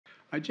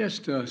I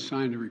just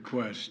signed a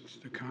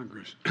request to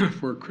Congress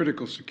for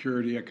critical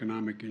security,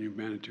 economic, and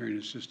humanitarian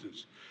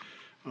assistance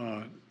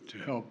to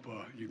help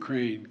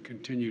Ukraine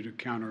continue to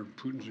counter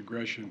Putin's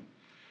aggression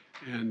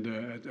and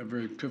at a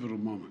very pivotal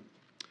moment.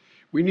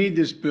 We need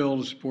this bill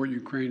to support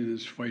Ukraine in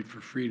this fight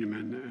for freedom,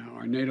 and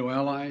our NATO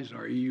allies,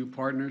 our EU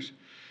partners,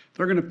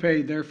 they're going to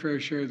pay their fair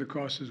share of the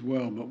cost as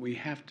well, but we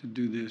have to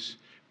do this.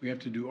 We have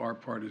to do our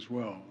part as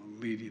well,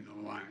 leading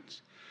the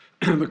alliance.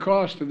 The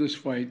cost of this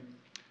fight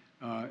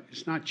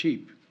is not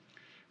cheap,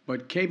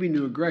 but caving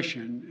to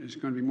aggression is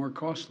going to be more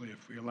costly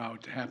if we allow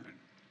it to happen.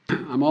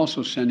 I'm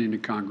also sending to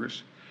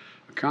Congress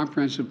a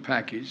comprehensive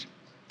package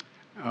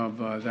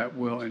that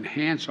will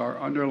enhance our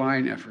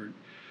underlying effort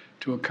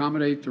to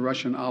accommodate the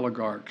Russian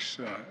oligarchs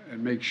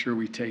and make sure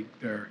we take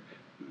their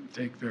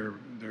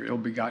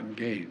ill-begotten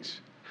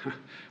gains.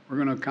 We're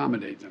going to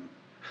accommodate them.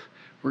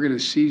 We're going to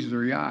seize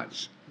their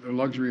yachts, their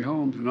luxury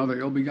homes, and other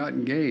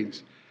ill-begotten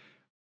gains.